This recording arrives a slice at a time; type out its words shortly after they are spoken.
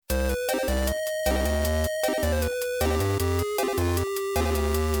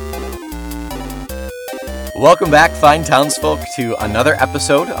Welcome back, fine townsfolk, to another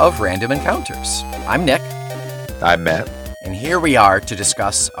episode of Random Encounters. I'm Nick. I'm Matt. And here we are to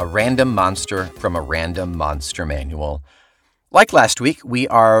discuss a random monster from a random monster manual. Like last week, we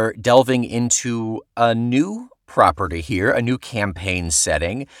are delving into a new property here, a new campaign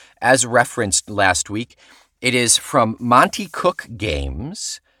setting. As referenced last week, it is from Monte Cook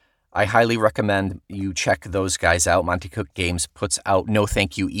Games. I highly recommend you check those guys out. Monte Cook Games puts out No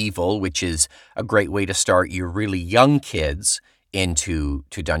Thank You Evil, which is a great way to start your really young kids into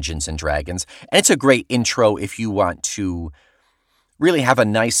Dungeons and Dragons. And it's a great intro if you want to really have a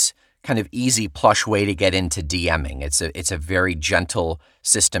nice kind of easy plush way to get into DMing. It's a very gentle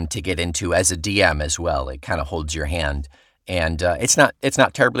system to get into as a DM as well. It kind of holds your hand. And it's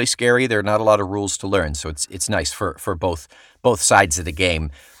not terribly scary. There are not a lot of rules to learn, so it's nice for both sides of the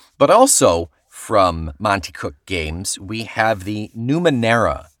game. But also from Monte Cook Games, we have the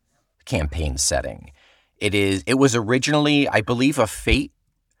Numenera campaign setting. It was originally, I believe, a Fate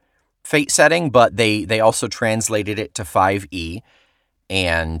setting, but they also translated it to 5e.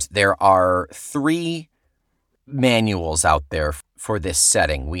 And there are 3 manuals out there for this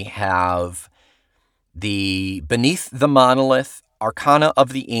setting. We have the Beneath the Monolith, Arcana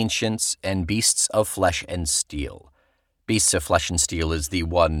of the Ancients, and Beasts of Flesh and Steel. Beasts of Flesh and Steel is the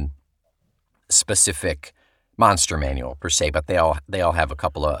one specific monster manual per se, but they all have a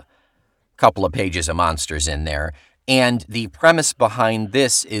couple of pages of monsters in there. And the premise behind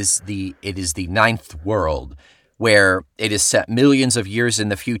this is it is the Ninth World, where it is set millions of years in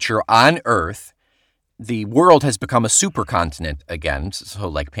the future on Earth. The world has become a supercontinent again, so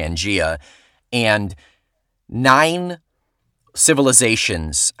like Pangea, and 9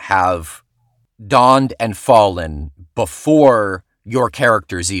 civilizations have dawned and fallen before your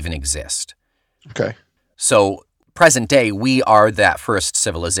characters even exist. Okay. So present day, we are that first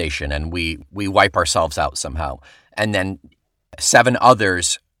civilization, and we wipe ourselves out somehow. And then 7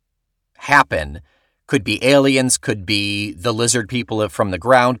 others happen. Could be aliens, could be the lizard people from the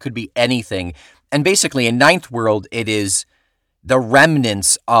ground, could be anything. And basically in Ninth World, it is the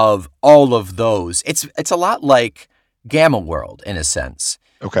remnants of all of those. It's a lot like Gamma World in a sense.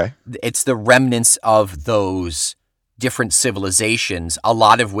 Okay. It's the remnants of those different civilizations, a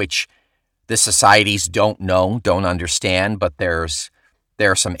lot of which the societies don't know, don't understand, but there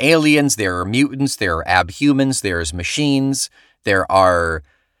are some aliens, there are mutants, there are abhumans, there's machines, there are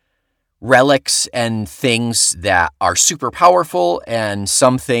relics and things that are super powerful, and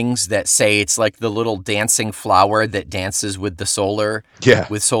some things that say it's like the little dancing flower that dances with the solar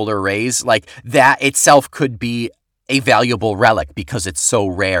rays. Like that itself could be a valuable relic because it's so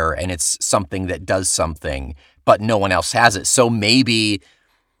rare and it's something that does something, but no one else has it. So maybe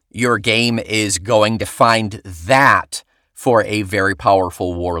your game is going to find that for a very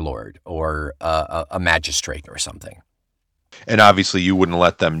powerful warlord or a magistrate or something. And obviously you wouldn't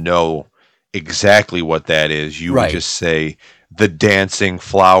let them know exactly what that is. You would just say the dancing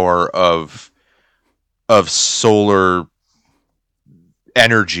flower of solar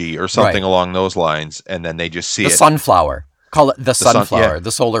energy or something along those lines, and then they just see the it. Sunflower. Call it the sunflower,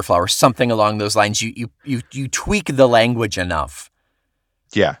 the solar flower, something along those lines. You tweak the language enough.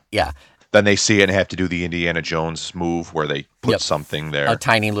 Yeah. Yeah. Then they see it and have to do the Indiana Jones move where they put something there. A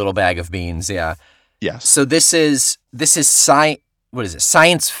tiny little bag of beans, yeah. Yes. So this is what is it?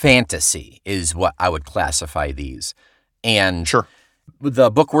 Science fantasy is what I would classify these. And sure.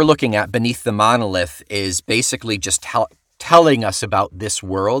 The book we're looking at, Beneath the Monolith, is basically just telling us about this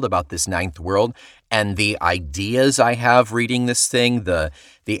world, about this Ninth World, and the ideas I have reading this thing, the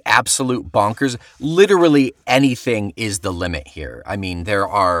absolute bonkers. Literally anything is the limit here. I mean,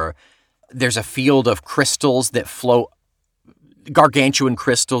 there's a field of crystals that float, gargantuan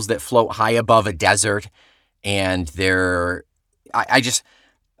crystals that float high above a desert, and I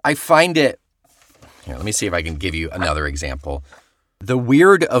find it. Here, let me see if I can give you another example. The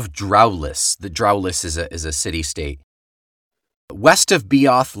Weird of Drowless. The Drowless is a city-state. West of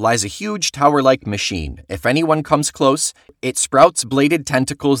Beoth lies a huge tower-like machine. If anyone comes close, it sprouts bladed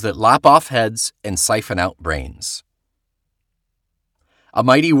tentacles that lop off heads and siphon out brains. A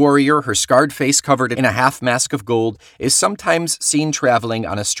mighty warrior, her scarred face covered in a half-mask of gold, is sometimes seen traveling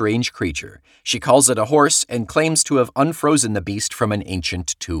on a strange creature. She calls it a horse and claims to have unfrozen the beast from an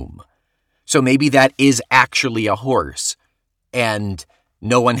ancient tomb. So maybe that is actually a horse, and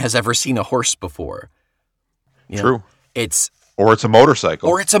no one has ever seen a horse before. True. Or it's a motorcycle.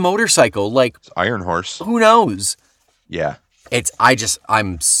 Like it's Iron Horse. Who knows? Yeah.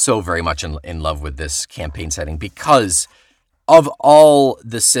 I'm so very much in love with this campaign setting because of all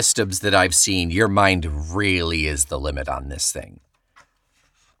the systems that I've seen, your mind really is the limit on this thing.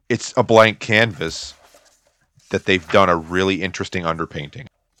 It's a blank canvas. that they've done a really interesting underpainting.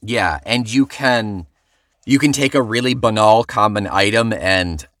 Yeah, and you can take a really banal common item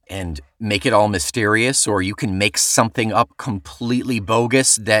and make it all mysterious, or you can make something up completely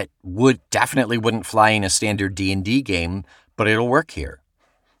bogus that definitely wouldn't fly in a standard D&D game, but it'll work here.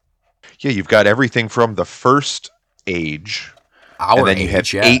 Yeah, you've got everything from the first age, and then you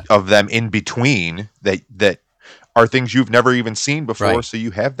have 8 of them in between that are things you've never even seen before, right. So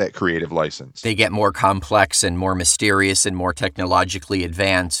you have that creative license. They get more complex and more mysterious and more technologically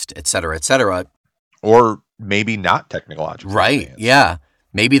advanced, et cetera, et cetera. Or maybe not technologically advanced. Yeah.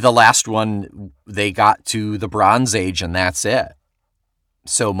 Maybe the last one, they got to the Bronze Age and that's it.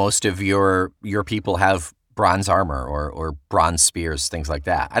 So most of your people have bronze armor or bronze spears, things like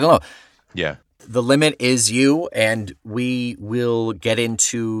that. I don't know. Yeah. The limit is you, and we will get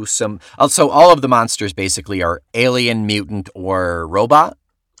into some... So all of the monsters basically are alien, mutant, or robot.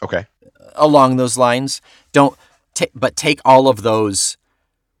 Okay. Along those lines. But take all of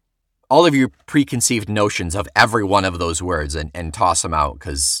your preconceived notions of every one of those words and toss them out,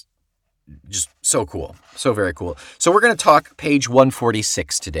 because just so cool. So very cool. So we're going to talk page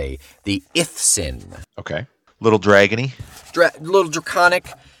 146 today, the Ithsin. Okay. Little dragony. Little draconic.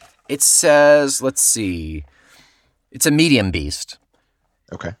 It says, let's see, it's a medium beast.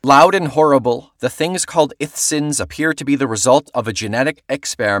 Okay. Loud and horrible, the things called Ithsins appear to be the result of a genetic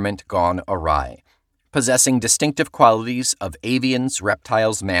experiment gone awry. Possessing distinctive qualities of avians,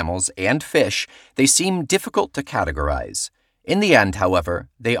 reptiles, mammals, and fish, they seem difficult to categorize. In the end, however,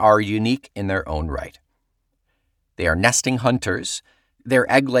 they are unique in their own right. They are nesting hunters.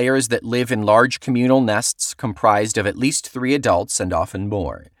 They're egg layers that live in large communal nests comprised of at least 3 adults and often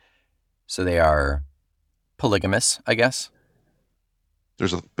more. So they are polygamous, I guess.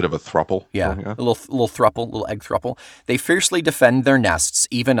 There's a bit of a throuple. Yeah, a little throuple, little egg throuple. They fiercely defend their nests,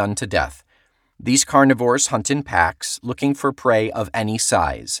 even unto death. These carnivores hunt in packs, looking for prey of any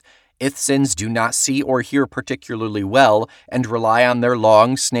size. Ithsins do not see or hear particularly well and rely on their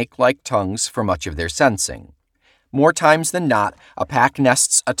long, snake-like tongues for much of their sensing. More times than not, a pack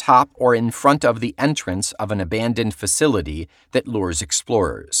nests atop or in front of the entrance of an abandoned facility that lures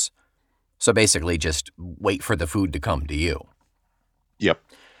explorers. So basically just wait for the food to come to you. Yep.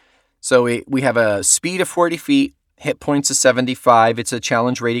 So we have a speed of 40 feet, hit points of 75. It's a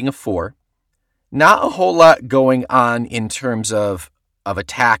challenge rating of 4. Not a whole lot going on in terms of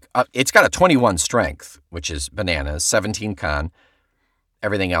attack. It's got a 21 strength, which is bananas, 17 con.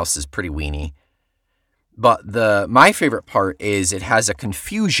 Everything else is pretty weenie. But my favorite part is it has a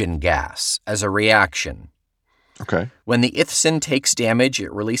confusion gas as a reaction. Okay. When the Ithsin takes damage,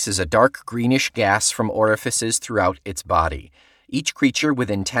 it releases a dark greenish gas from orifices throughout its body. Each creature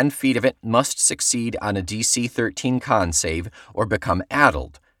within 10 feet of it must succeed on a DC 13 con save or become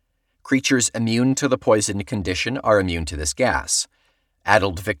addled. Creatures immune to the poisoned condition are immune to this gas.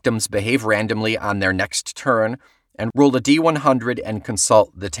 Addled victims behave randomly on their next turn and roll a D100 and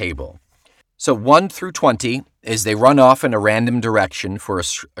consult the table. So 1 through 20 is they run off in a random direction for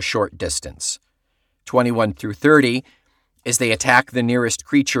a short distance. 21 through 30 is they attack the nearest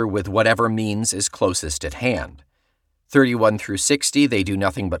creature with whatever means is closest at hand. 31 through 60, they do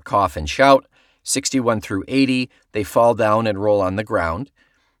nothing but cough and shout. 61 through 80, they fall down and roll on the ground.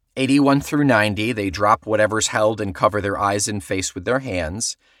 81 through 90, they drop whatever's held and cover their eyes and face with their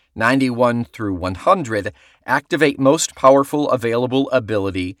hands. 91 through 100, activate most powerful available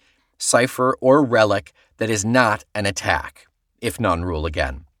ability, cipher, or relic that is not an attack. If none, rule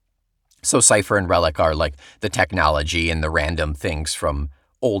again. So cipher and relic are like the technology and the random things from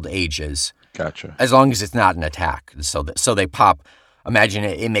old ages. Gotcha. As long as it's not an attack. So they pop. Imagine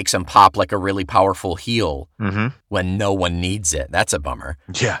it makes them pop like a really powerful heal when no one needs it. That's a bummer.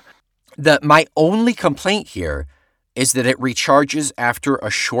 Yeah. My only complaint here is that it recharges after a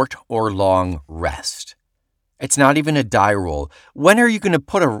short or long rest. It's not even a die roll. When are you going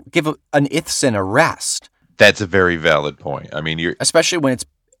to give an Ithsin a rest? That's a very valid point. I mean, especially when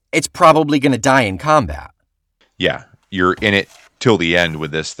it's probably going to die in combat. Yeah, you're in it till the end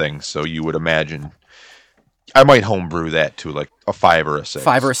with this thing, so you would imagine. I might homebrew that to like a 5 or a 6.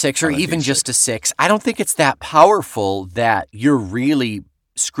 5 or 6, or even just a 6. I don't think it's that powerful that you're really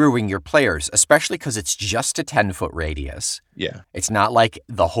screwing your players, especially because it's just a 10-foot radius. Yeah. It's not like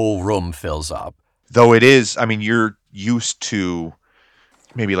the whole room fills up. Though it is, I mean, you're used to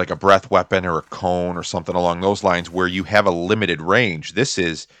maybe like a breath weapon or a cone or something along those lines where you have a limited range. This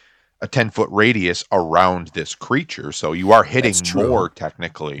is a 10-foot radius around this creature, so you are hitting more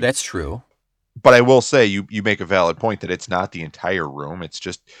technically. That's true. But I will say, you make a valid point that it's not the entire room. It's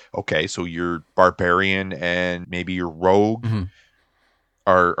just, okay, so your barbarian and maybe your rogue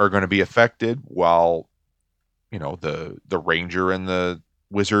are going to be affected, while the ranger and the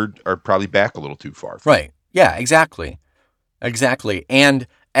wizard are probably back a little too far. Right. Yeah, exactly. Exactly. And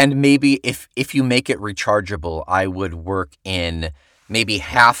maybe if you make it rechargeable, I would work in maybe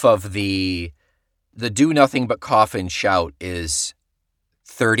half of the do nothing but cough and shout is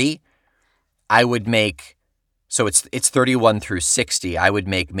 30. I would make, so it's 31 through 60. I would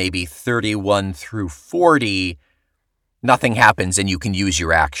make maybe 31 through 40. Nothing happens and you can use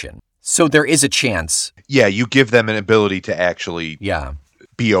your action. So there is a chance. Yeah, you give them an ability to actually Yeah.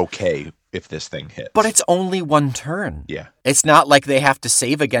 be okay if this thing hits. But it's only one turn. Yeah. It's not like they have to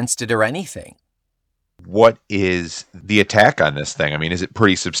save against it or anything. What is the attack on this thing? I mean, is it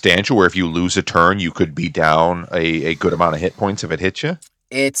pretty substantial where if you lose a turn, you could be down a good amount of hit points if it hits you?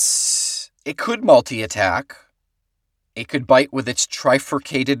 It could multi-attack. It could bite with its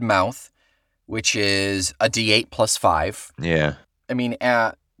trifurcated mouth, which is a D8 plus 5. Yeah. I mean,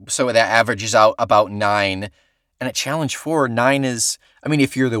 so that averages out about 9. And at challenge 4, 9 is, I mean,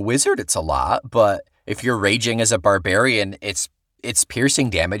 if you're the wizard, it's a lot. But if you're raging as a barbarian, it's piercing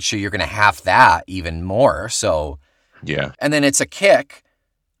damage, so you're going to half that even more. So, yeah. And then it's a kick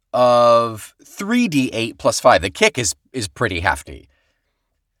of 3d8 plus 5. The kick is pretty hefty.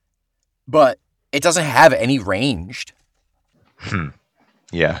 But it doesn't have any ranged.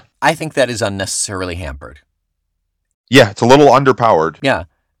 Yeah. I think that is unnecessarily hampered. Yeah, it's a little underpowered. Yeah.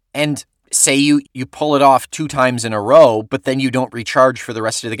 And say you pull it off 2 times in a row, but then you don't recharge for the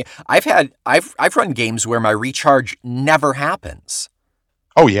rest of the game. I've run games where my recharge never happens.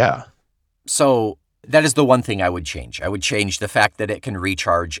 Oh yeah. So that is the one thing I would change. I would change the fact that it can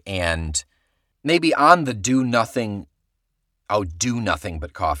recharge, and maybe on the do nothing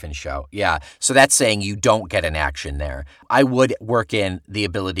but cough and shout. Yeah. So that's saying you don't get an action there. I would work in the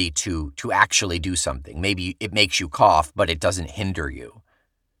ability to actually do something. Maybe it makes you cough, but it doesn't hinder you.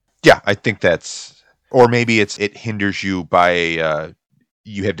 Yeah, I think that's, or maybe it hinders you by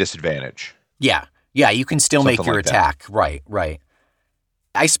you have disadvantage. Yeah, you can still Something make your like that. attack. Right.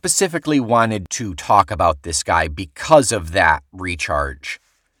 I specifically wanted to talk about this guy because of that recharge,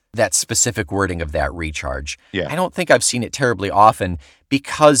 that specific wording of that recharge. Yeah. I don't think I've seen it terribly often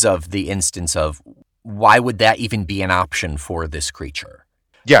because of the instance of why would that even be an option for this creature?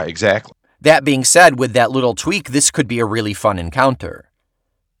 Yeah, exactly. That being said, with that little tweak, this could be a really fun encounter.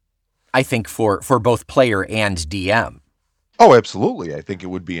 I think for both player and DM. Oh, absolutely. I think it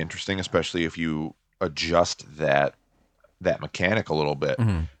would be interesting, especially if you adjust that mechanic a little bit.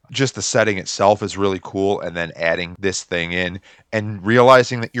 Mm-hmm. Just the setting itself is really cool, and then adding this thing in and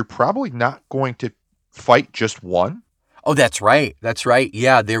realizing that you're probably not going to fight just one. Oh, that's right.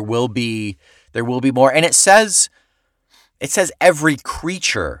 Yeah, there will be more. And it says every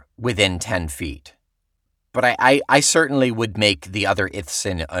creature within 10 feet. But I certainly would make the other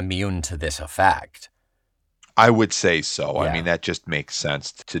Ithsin immune to this effect. I would say so. Yeah. I mean, that just makes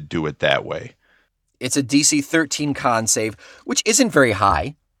sense to do it that way. It's a DC 13 con save, which isn't very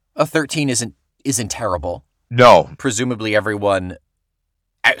high. A 13 isn't terrible. No. Presumably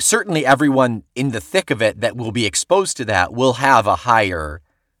certainly everyone in the thick of it that will be exposed to that will have a higher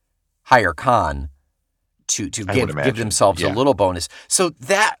con to give themselves a little bonus. So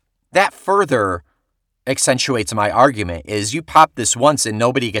that further accentuates my argument is you pop this once and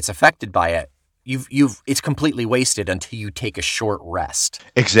nobody gets affected by it. It's completely wasted until you take a short rest.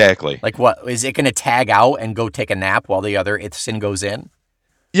 Exactly. Like what? Is it going to tag out and go take a nap while the other Ithsin goes in?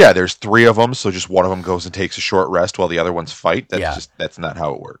 Yeah, there's 3 of them, so just one of them goes and takes a short rest while the other ones fight. That's not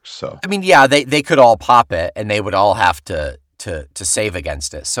how it works. So I mean, yeah, they could all pop it and they would all have to save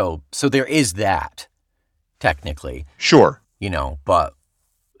against it. So there is that technically. Sure. But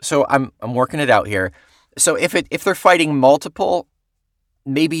so I'm working it out here. So if they're fighting multiple,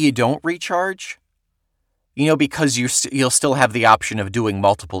 maybe you don't recharge, because you'll still have the option of doing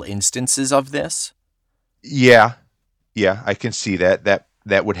multiple instances of this. Yeah, I can see that.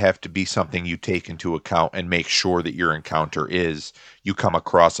 That would have to be something you take into account and make sure that your encounter is you come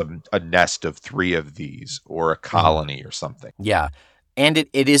across a nest of 3 of these or a colony or something. Yeah, and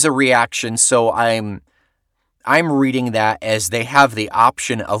it is a reaction, so I'm reading that as they have the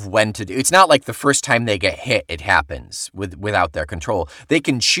option of when to do. It's not like the first time they get hit, it happens without their control. They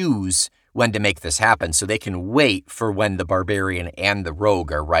can choose when to make this happen, so they can wait for when the barbarian and the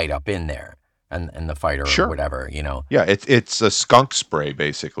rogue are right up in there, and the fighter or whatever, Yeah, it's a skunk spray,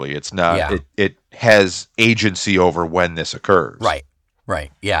 basically. It's not. Yeah. It has agency over when this occurs.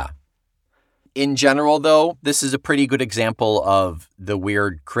 Right, yeah. In general, though, this is a pretty good example of the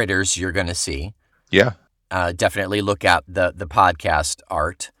weird critters you're going to see. Yeah. Definitely look at the podcast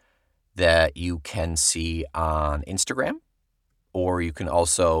art that you can see on Instagram, or you can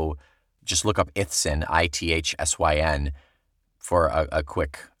also Just look up Ithsyn, Ithsyn, for a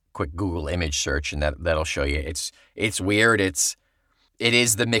quick Google image search, and that'll show you. It's weird. It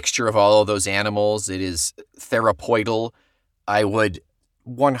is the mixture of all of those animals. It is theropodal. I would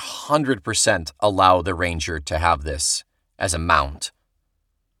 100% allow the ranger to have this as a mount.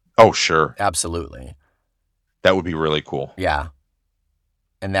 Oh, sure. Absolutely. That would be really cool. Yeah.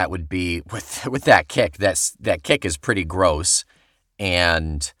 And that would be with that kick. That kick is pretty gross.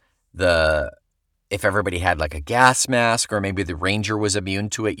 And if everybody had like a gas mask, or maybe the ranger was immune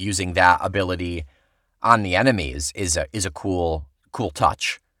to it, using that ability on the enemies is a cool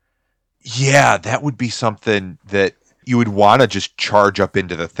touch. Yeah, that would be something that you would want to just charge up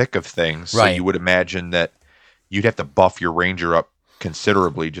into the thick of things. Right. So you would imagine that you'd have to buff your ranger up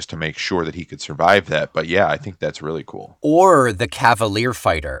considerably just to make sure that he could survive that. But yeah, I think that's really cool. Or the cavalier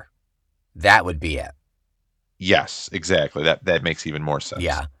fighter. That would be it. Yes, exactly. That makes even more sense.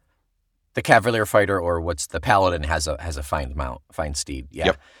 Yeah. The cavalier fighter, or what's the paladin, has a fine steed. Yeah.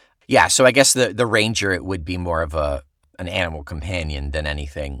 Yep. Yeah, so I guess the ranger, it would be more of an animal companion than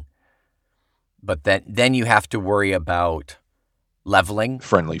anything. But then you have to worry about leveling.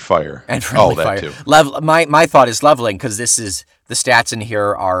 Friendly fire. And friendly fire. Too. My thought is leveling, because the stats in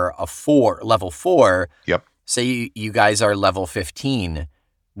here are level 4. Yep. Say you guys are level 15.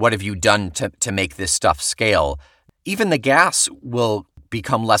 What have you done to make this stuff scale? Even the gas will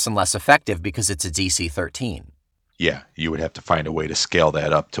become less and less effective because it's a DC 13. Yeah, you would have to find a way to scale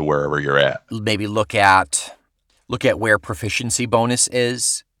that up to wherever you're at. Maybe look at where proficiency bonus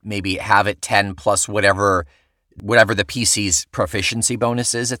is. Maybe have it 10 plus whatever the PC's proficiency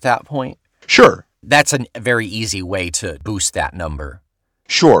bonus is at that point. Sure. That's a very easy way to boost that number.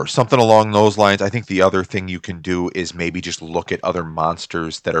 Sure, something along those lines. I think the other thing you can do is maybe just look at other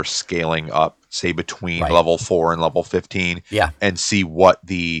monsters that are scaling up, say between level 4 and level 15, and see what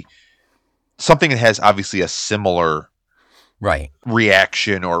something that has obviously a similar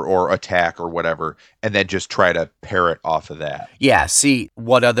reaction or attack or whatever, and then just try to pair it off of that. Yeah, see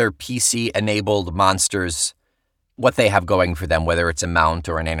what other PC-enabled monsters, what they have going for them, whether it's a mount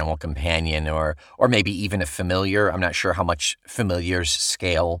or an animal companion or maybe even a familiar. I'm not sure how much familiars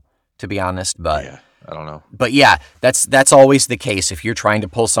scale, to be honest, but yeah, I don't know. But yeah, that's always the case. If you're trying to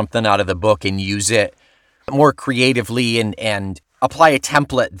pull something out of the book and use it more creatively and apply a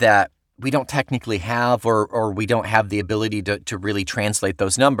template that we don't technically have, or we don't have the ability to really translate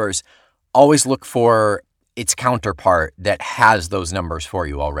those numbers, always look for its counterpart that has those numbers for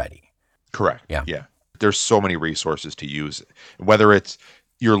you already. Correct. Yeah. There's so many resources to use, whether it's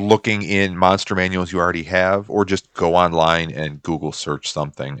you're looking in monster manuals you already have, or just go online and Google search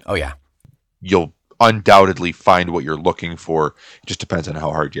something. Oh, yeah. You'll undoubtedly find what you're looking for. It just depends on how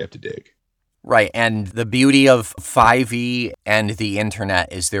hard you have to dig. Right, and the beauty of 5e and the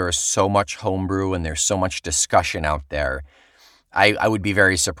internet is there is so much homebrew and there's so much discussion out there. I would be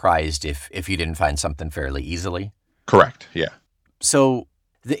very surprised if you didn't find something fairly easily. Correct, yeah. So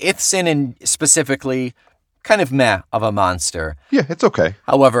the Ithsyn, and specifically, kind of meh of a monster. Yeah, it's okay.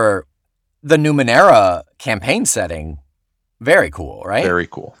 However, the Numenera campaign setting, very cool, right? Very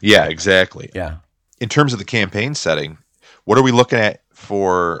cool. Yeah, exactly. Yeah. In terms of the campaign setting, what are we looking at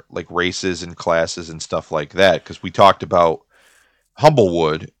for like races and classes and stuff like that? Because we talked about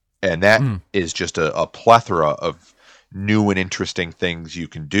Humblewood, and that is just a plethora of new and interesting things you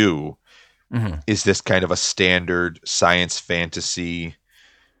can do. Mm-hmm. Is this kind of a standard science fantasy?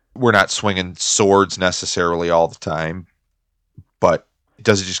 We're not swinging swords necessarily all the time, but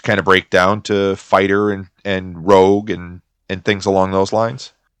does it just kind of break down to fighter and rogue and things along those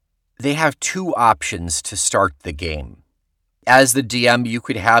lines? They have 2 options to start the game. As the DM, you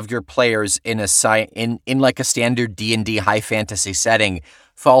could have your players in like a standard D&D high fantasy setting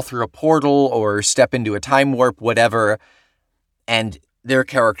fall through a portal or step into a time warp, whatever, and their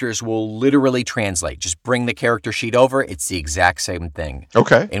characters will literally translate. Just bring the character sheet over. It's the exact same thing.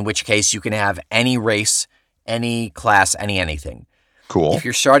 Okay. In which case, you can have any race, any class, anything. Cool. If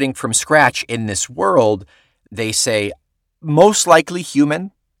you're starting from scratch in this world, they say most likely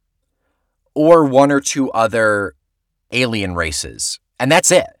human or 1 or 2 other alien races. And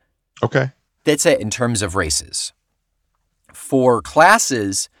that's it. Okay. That's it in terms of races. For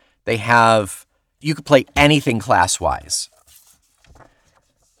classes, you could play anything class-wise.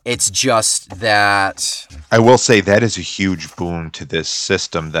 It's just that... I will say that is a huge boon to this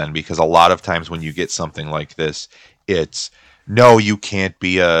system then, because a lot of times when you get something like this, it's, no, you can't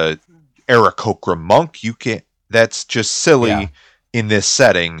be a Aarakocra monk. You can't. That's just silly in this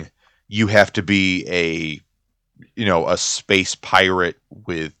setting. You have to be a space pirate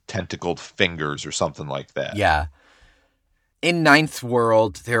with tentacled fingers or something like that. Yeah. In Ninth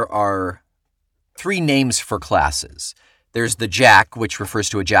World, there are 3 names for classes. There's the Jack, which refers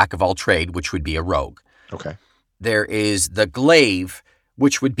to a jack of all trade, which would be a rogue. Okay. There is the Glaive,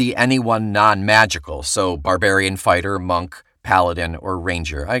 which would be anyone non-magical. So barbarian, fighter, monk, paladin, or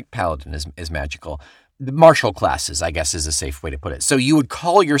ranger. Paladin is magical. The martial classes, I guess, is a safe way to put it. So you would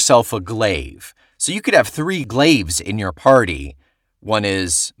call yourself a Glaive. So you could have 3 Glaives in your party. One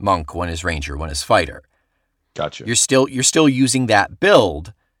is monk, one is ranger, one is fighter. Gotcha. You're still using that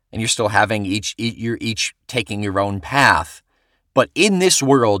build, and you're still having you're each taking your own path. But in this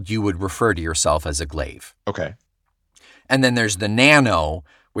world, you would refer to yourself as a Glaive. Okay. And then there's the Nano,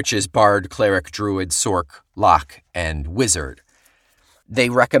 which is Bard, Cleric, Druid, Sorc, Lock, and Wizard. They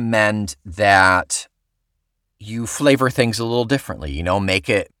recommend that you flavor things a little differently, make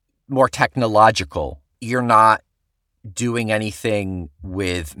it more technological. You're not doing anything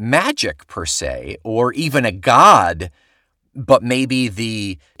with magic per se, or even a god, but maybe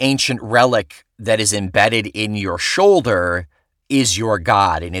the ancient relic that is embedded in your shoulder is your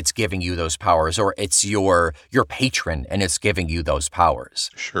god and it's giving you those powers, or it's your patron and it's giving you those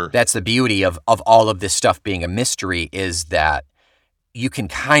powers. Sure. That's the beauty of all of this stuff being a mystery, is that you can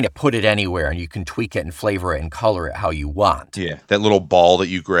kind of put it anywhere and you can tweak it and flavor it and color it how you want. Yeah, that little ball that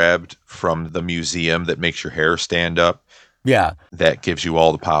you grabbed from the museum that makes your hair stand up. Yeah. That gives you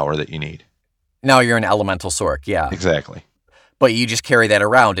all the power that you need. Now you're an elemental Sorc, yeah. Exactly. But you just carry that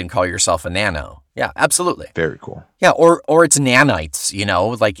around and call yourself a Nano. Yeah, absolutely. Very cool. Yeah, or it's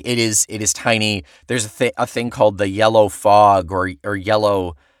nanites, like it is tiny. There's a thing called the yellow fog or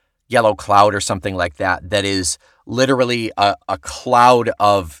yellow cloud or something like that is literally a cloud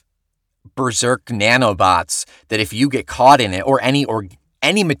of berserk nanobots that if you get caught in it, or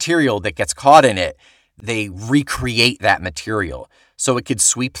any material that gets caught in it, they recreate that material. So it could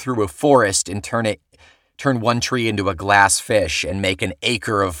sweep through a forest and turn one tree into a glass fish and make an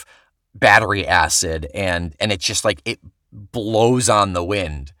acre of battery acid, and it's just like it blows on the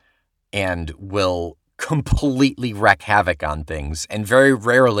wind and will completely wreak havoc on things. And very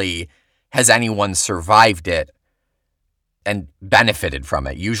rarely has anyone survived it and benefited from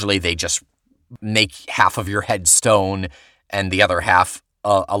it. Usually they just make half of your head stone and the other half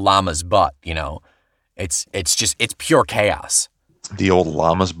a llama's butt, It's pure chaos. The old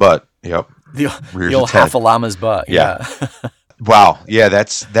llama's butt. Yep. The old half a llama's butt. Yeah. Wow. Yeah,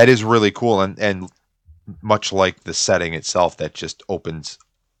 that is really cool. And much like the setting itself, that just opens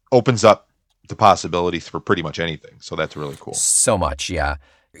up the possibilities for pretty much anything. So that's really cool. So much. Yeah.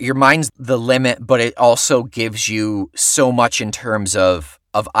 Your mind's the limit, but it also gives you so much in terms of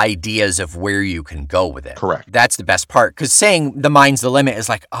ideas of where you can go with it. Correct. That's the best part. Because saying the mind's the limit is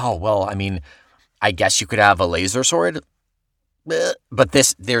like, oh, well, I mean, I guess you could have a laser sword. But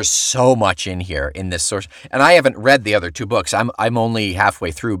there's so much in here in this source. And I haven't read the other 2 books. I'm only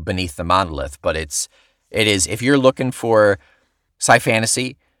halfway through Beneath the Monolith, but it is, if you're looking for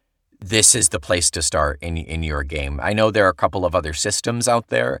sci-fantasy, this is the place to start in your game. I know there are a couple of other systems out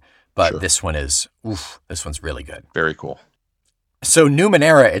there, but This one's really good. Very cool. So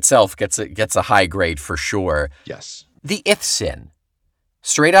Numenera itself gets a high grade for sure. Yes. The Ithsin,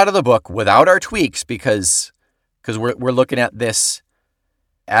 straight out of the book without our tweaks, because we're looking at this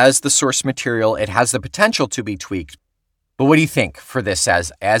as the source material. It has the potential to be tweaked. But what do you think for this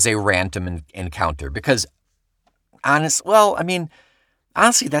as a random encounter? Because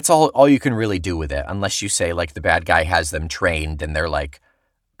honestly, that's all you can really do with it, unless you say like the bad guy has them trained and they're like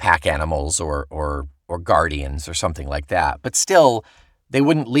pack animals or guardians or something like that. But still, they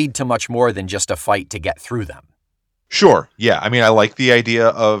wouldn't lead to much more than just a fight to get through them. Sure. Yeah. I mean, I like the idea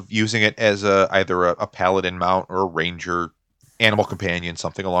of using it as either a paladin mount or a ranger animal companion,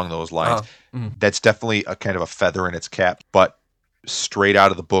 something along those lines. That's definitely a kind of a feather in its cap. But straight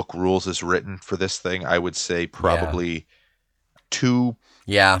out of the book, rules as written for this thing, I would say probably 2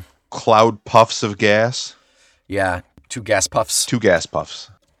 cloud puffs of gas. Yeah, 2 gas puffs. 2 gas puffs.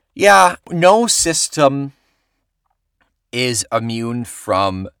 Yeah, no system is immune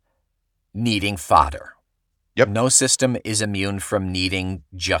from needing fodder. Yep. No system is immune from needing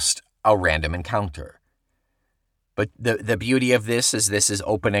just a random encounter. But the beauty of this is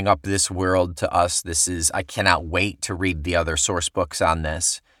opening up this world to us. I cannot wait to read the other source books on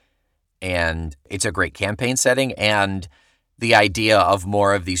this. And it's a great campaign setting, and the idea of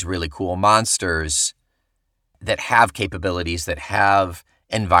more of these really cool monsters that have capabilities, that have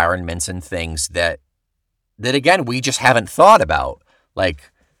environments and things that again, we just haven't thought about.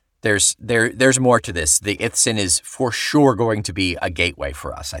 Like, there's more to this. The Ithsin is for sure going to be a gateway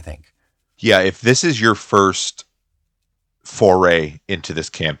for us, I think. Yeah, if this is your first foray into this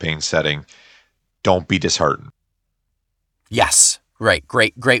campaign setting, don't be disheartened. Yes, right.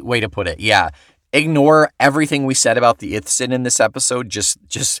 Great way to put it. Yeah. Ignore everything we said about the Ithsin in this episode.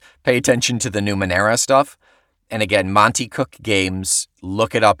 Just pay attention to the Numenera stuff. And again, Monte Cook Games,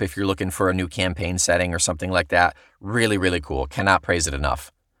 look it up if you're looking for a new campaign setting or something like that. Really, really cool. Cannot praise it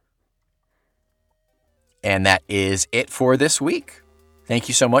enough. And that is it for this week. Thank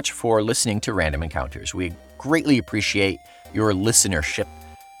you so much for listening to Random Encounters. We greatly appreciate your listenership.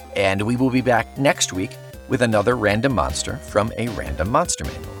 And we will be back next week with another random monster from a random monster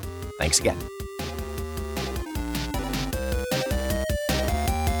manual. Thanks again.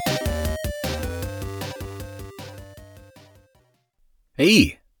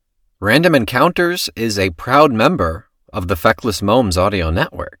 Hey, Random Encounters is a proud member of the Feckless Gnomes Audio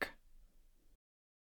Network.